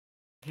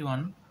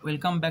Everyone,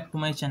 welcome back to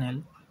my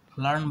channel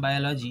Learn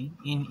Biology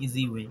in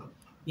Easy Way.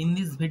 In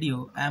this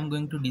video, I am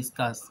going to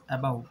discuss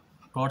about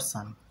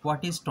torsion.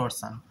 What is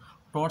torsion?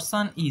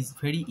 Torsion is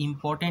very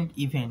important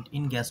event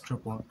in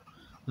gastropod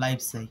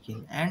life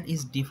cycle and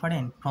is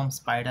different from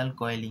spiral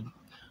coiling.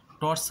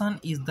 Torsion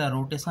is the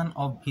rotation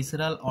of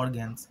visceral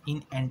organs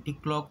in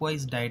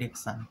anticlockwise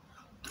direction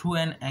through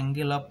an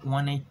angle of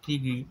 180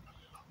 degree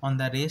on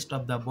the rest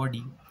of the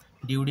body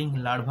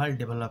during larval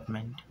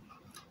development.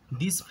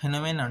 This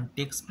phenomenon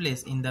takes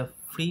place in the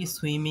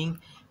free-swimming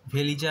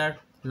veliger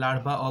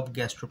larvae of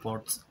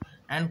gastropods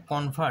and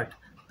convert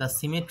the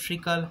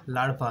symmetrical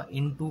larva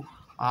into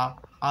a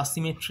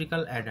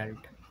asymmetrical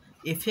adult.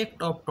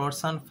 Effect of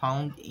torsion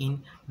found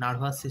in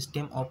nervous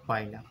system of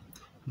phyla.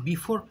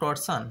 Before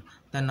torsion,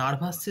 the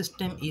nervous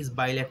system is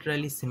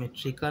bilaterally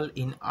symmetrical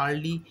in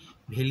early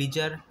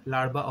veliger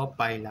larvae of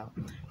phyla.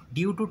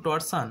 Due to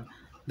torsion,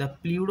 the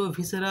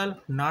pleurovisceral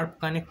nerve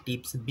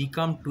connectives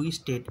become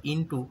twisted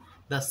into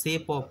the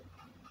shape of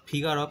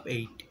figure of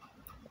 8.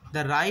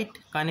 The right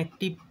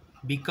connective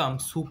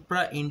becomes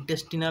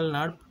supraintestinal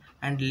nerve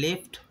and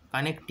left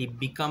connective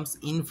becomes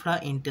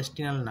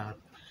infraintestinal nerve.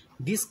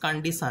 This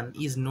condition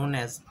is known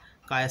as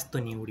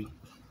Chiastoneury.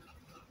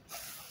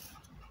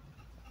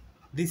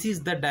 This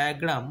is the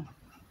diagram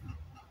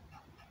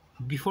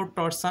before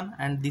torsion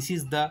and this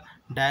is the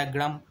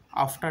diagram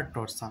after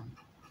torsion.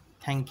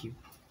 Thank you.